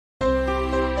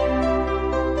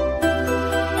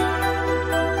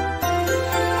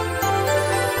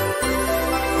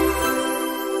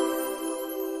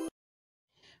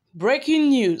Breaking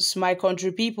news, my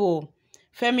country people.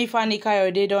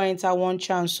 Fani-Kayode don enter one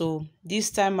chance so this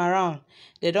time around.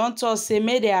 They don't talk say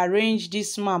may they arrange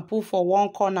this man put for one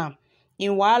corner.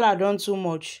 In wahala don too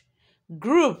much.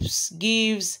 Groups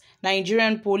gives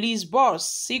Nigerian police boss,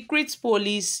 secret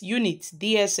police unit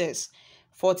DSS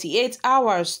 48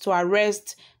 hours to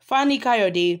arrest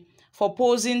Fani-Kayode for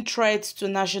posing threat to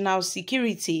national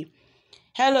security.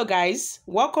 Hello guys,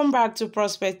 welcome back to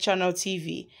Prospect Channel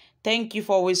TV. Thank you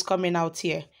for always coming out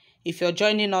here. If you're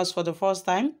joining us for the first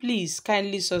time, please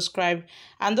kindly subscribe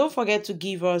and don't forget to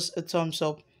give us a thumbs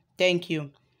up. Thank you.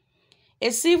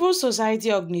 A civil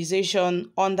society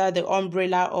organization under the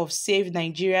umbrella of Save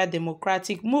Nigeria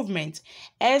Democratic Movement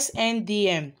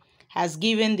 (SNDM) has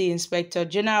given the Inspector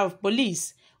General of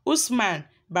Police Usman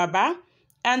Baba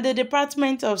and the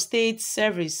Department of State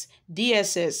Service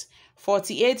 (DSS)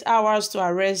 48 hours to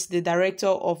arrest the Director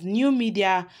of New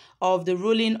Media of the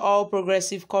ruling All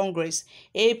Progressive Congress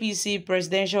 (APC)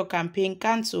 Presidential Campaign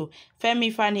Council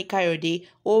Fani-Kayode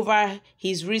over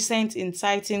his recent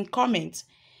inciting comments.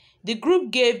 The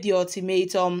group gave the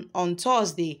ultimatum on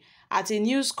Thursday at a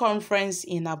news conference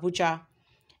in Abuja.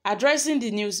 Addressing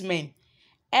the newsmen,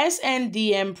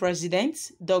 SNDM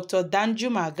President Dr.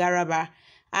 Danjuma Garaba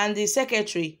and the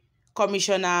Secretary,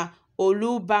 Commissioner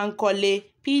Olubankole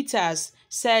Peters,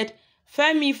 said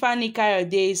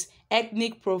Fani-Kayode's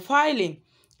ethnic profiling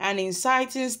and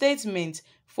inciting statements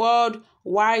fueled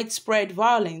widespread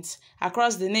violence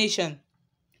across the nation,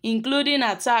 including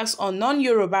attacks on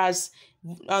non-Yoruba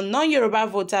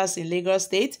voters in Lagos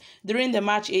State during the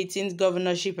March 18th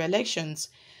governorship elections.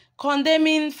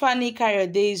 Condemning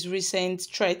Fani-Kayode's recent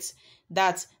threat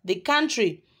that the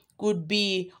country could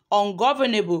be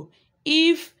ungovernable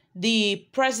if the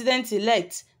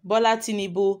president-elect Bola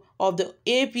Tinubu of the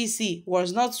APC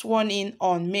was not sworn in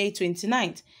on May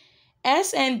 29th,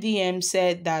 SNDM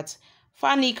said that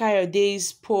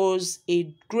Fani-Kayode's pose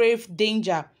a grave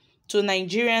danger to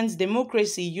Nigerians'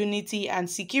 democracy, unity, and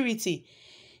security.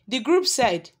 The group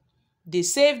said the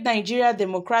Save Nigeria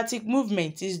Democratic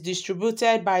Movement is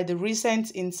distributed by the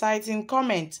recent inciting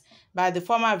comment by the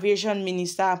former Aviation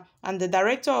Minister and the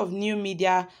Director of New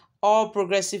Media All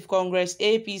Progressive Congress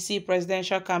APC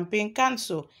Presidential Campaign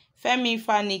Council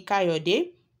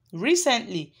Fani-Kayode.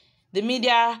 Recently, the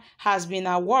media has been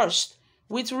awash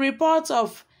with reports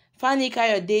of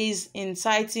Fani-Kayode's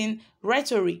inciting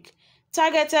rhetoric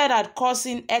targeted at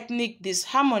causing ethnic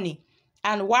disharmony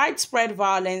and widespread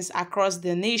violence across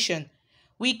the nation.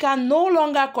 We can no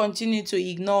longer continue to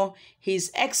ignore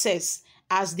his excess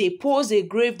as they pose a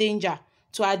grave danger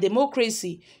to our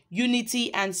democracy,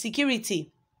 unity, and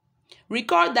security.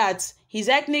 Recall that his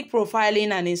ethnic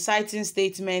profiling and inciting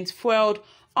statements fueled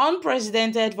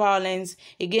unprecedented violence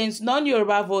against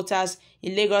non-Yoruba voters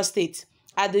in Lagos State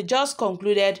at the just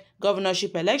concluded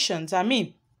governorship elections.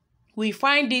 We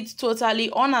find it totally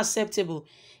unacceptable.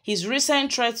 His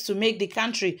recent threat to make the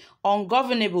country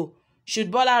ungovernable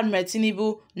should Bola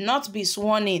Tinubu not be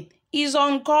sworn in is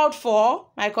uncalled for,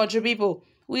 my country people.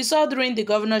 We saw during the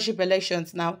governorship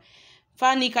elections now,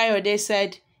 Fani-Kayode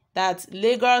said that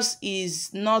Lagos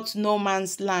is not no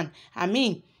man's land.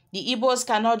 The Igbos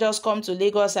cannot just come to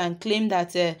Lagos and claim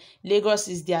that Lagos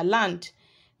is their land.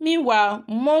 Meanwhile,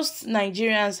 most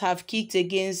Nigerians have kicked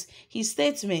against his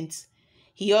statements.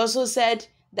 He also said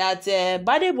that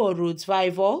Badebo Road,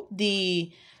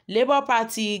 the Labour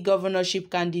Party governorship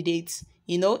candidate,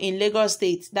 in Lagos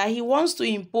State, that he wants to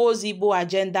impose Igbo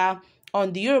agenda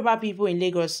on the Yoruba people in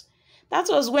Lagos. That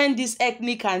was when this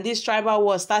ethnic and this tribal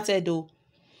war started though.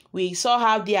 We saw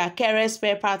how the Akere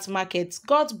spare parts market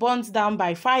got burnt down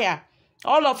by fire.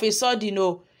 All of a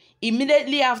sudden,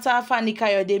 immediately after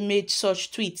Fani-Kayode made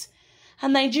such tweets.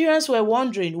 And Nigerians were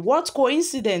wondering, what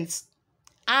coincidence?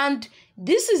 And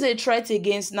this is a threat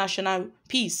against national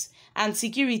peace and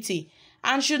security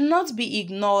and should not be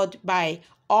ignored by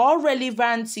all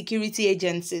relevant security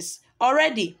agencies.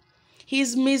 Already,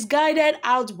 his misguided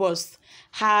outburst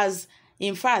has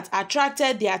in fact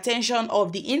attracted the attention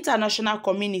of the international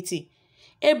community.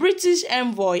 A British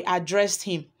envoy addressed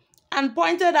him and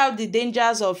pointed out the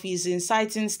dangers of his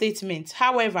inciting statements.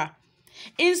 However,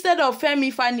 instead of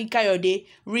Fani-Kayode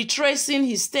retracing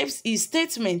his steps,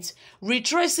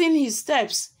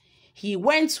 he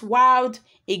went wild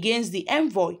against the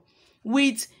envoy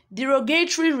with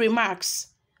derogatory remarks,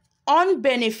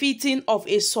 unbenefiting of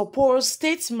a supposed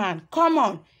statesman. Come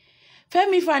on.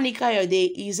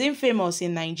 Fani-Kayode is infamous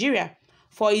in Nigeria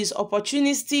for his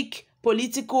opportunistic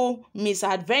political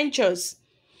misadventures.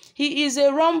 He is a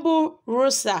rumble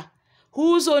roaster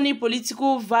whose only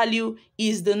political value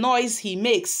is the noise he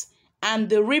makes and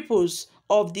the ripples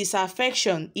of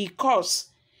disaffection he causes.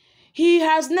 He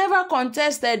has never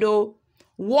contested or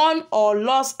won or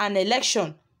lost an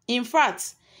election. In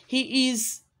fact, he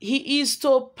is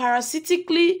to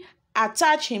parasitically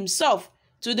attach himself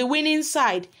to the winning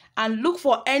side and look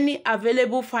for any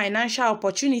available financial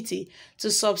opportunity to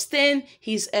sustain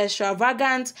his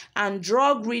extravagant and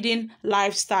drug-ridden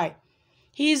lifestyle.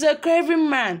 He is a craven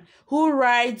man who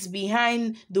rides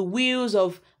behind the wheels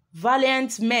of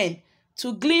valiant men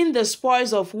to glean the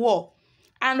spoils of war.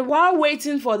 And while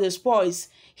waiting for the spoils,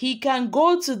 he can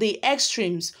go to the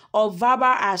extremes of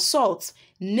verbal assault,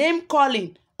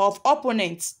 name-calling of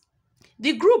opponents.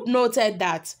 The group noted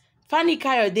that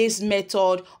Fani-Kayode's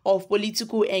method of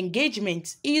political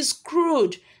engagement is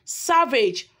crude,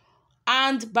 savage,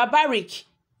 and barbaric.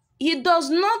 He does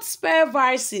not spare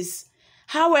vices.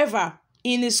 However,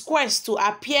 in his quest to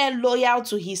appear loyal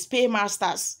to his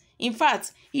paymasters, in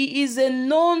fact, he is a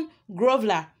known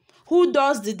groveler who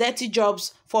does the dirty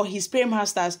jobs for his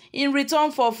paymasters in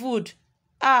return for food.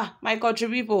 My country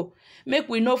people, make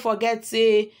we no forget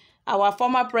say our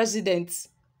former president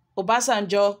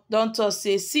Obasanjo don talk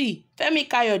say, see,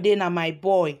 Fani-Kayode na my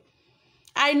boy.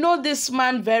 I know this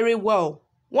man very well.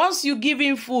 Once you give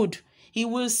him food, he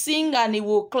will sing and he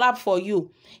will clap for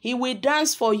you. He will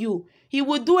dance for you. He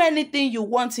will do anything you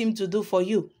want him to do for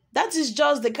you. That is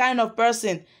just the kind of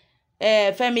person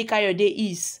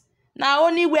Fani-Kayode is. Now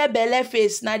only where belle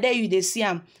face, now there you dey see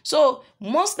am. So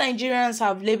most Nigerians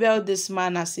have labeled this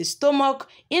man as a stomach,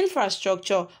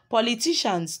 infrastructure,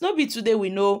 politicians. No be today we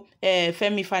know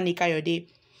Fani-Kayode.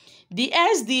 The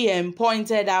SDM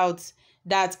pointed out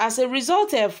that as a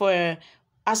result of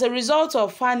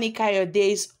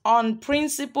Fani-Kayode's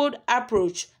unprincipled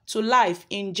approach to life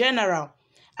in general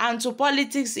and to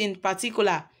politics in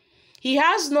particular, he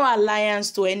has no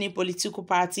alliance to any political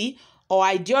party or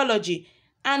ideology.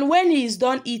 And when he is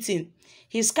done eating,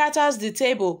 he scatters the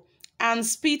table and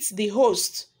spits the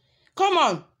host. Come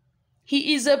on,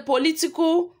 he is a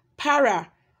political para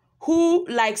who,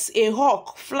 like a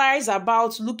hawk, flies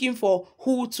about looking for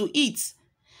who to eat.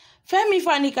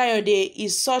 Fani-Kayode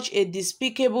is such a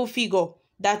despicable figure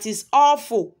that is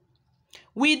awful.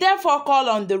 We therefore call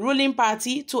on the ruling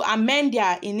party to amend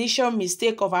their initial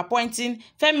mistake of appointing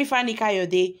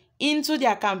Fani-Kayode into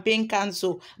their campaign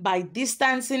council by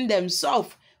distancing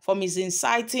themselves from his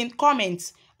inciting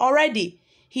comments. Already,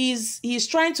 he's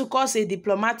trying to cause a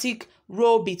diplomatic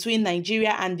row between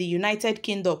Nigeria and the United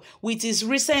Kingdom with his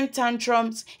recent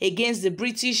tantrums against the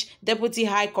British Deputy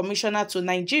High Commissioner to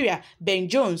Nigeria, Ben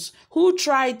Jones, who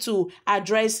tried to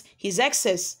address his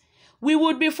excess. We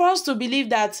would be forced to believe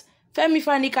that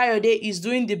Fani-Kayode is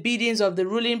doing the biddings of the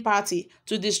ruling party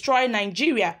to destroy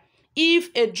Nigeria if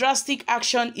a drastic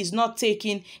action is not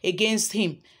taken against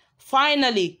him.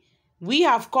 Finally, we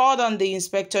have called on the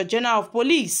Inspector General of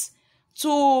Police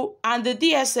and the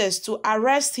DSS to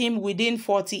arrest him within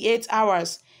 48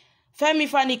 hours.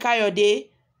 Fani-Kayode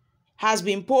has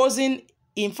been poses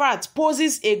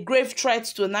a grave threat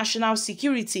to national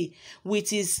security with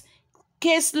his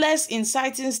caseless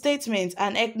inciting statements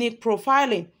and ethnic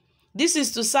profiling. This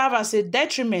is to serve as a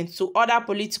detriment to other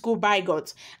political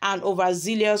bigots and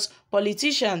overzealous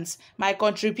politicians. My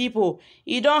country people,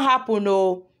 it don't happen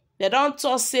o. They don't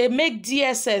talk say make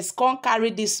DSS come carry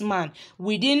this man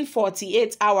within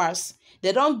 48 hours.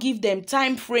 They don't give them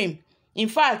time frame. In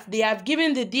fact, they have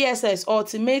given the DSS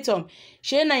ultimatum.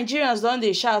 Shey Nigerians don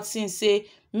dey shout since say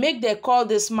make they call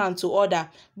this man to order.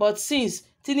 But since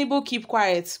Tinubu keep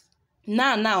quiet,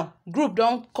 now group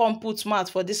don come put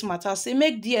mouth for this matter, say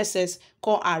make DSS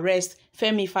come arrest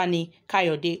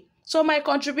Fani-Kayode. So my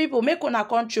country people, make una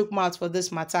come chook mouth for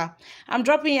this matter. I'm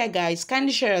dropping here, guys.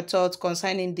 Kindly share your thoughts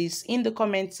concerning this in the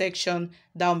comment section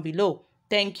down below.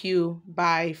 Thank you.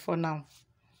 Bye for now.